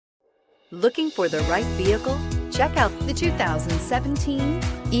Looking for the right vehicle? Check out the 2017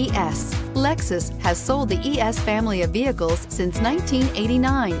 ES. Lexus has sold the ES family of vehicles since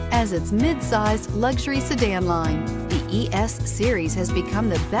 1989 as its mid-sized luxury sedan line. The ES series has become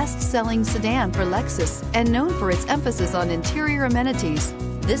the best-selling sedan for Lexus and known for its emphasis on interior amenities.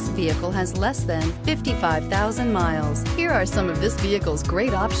 This vehicle has less than 55,000 miles. Here are some of this vehicle's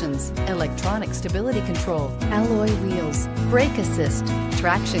great options: electronic stability control, alloy wheels, brake assist,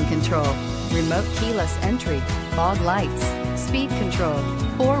 traction control, remote keyless entry, fog lights, speed control,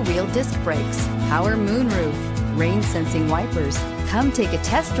 four-wheel disc brakes, power moonroof, rain sensing wipers. Come take a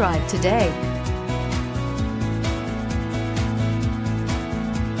test drive today.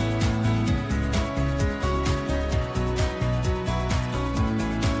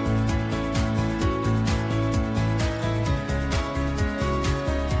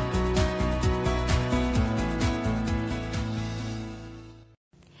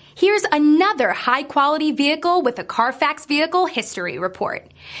 Here's another high-quality vehicle with a CARFAX Vehicle History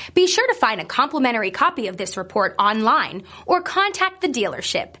Report. Be sure to find a complimentary copy of this report online or contact the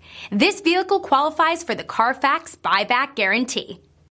dealership. This vehicle qualifies for the CARFAX Buyback Guarantee.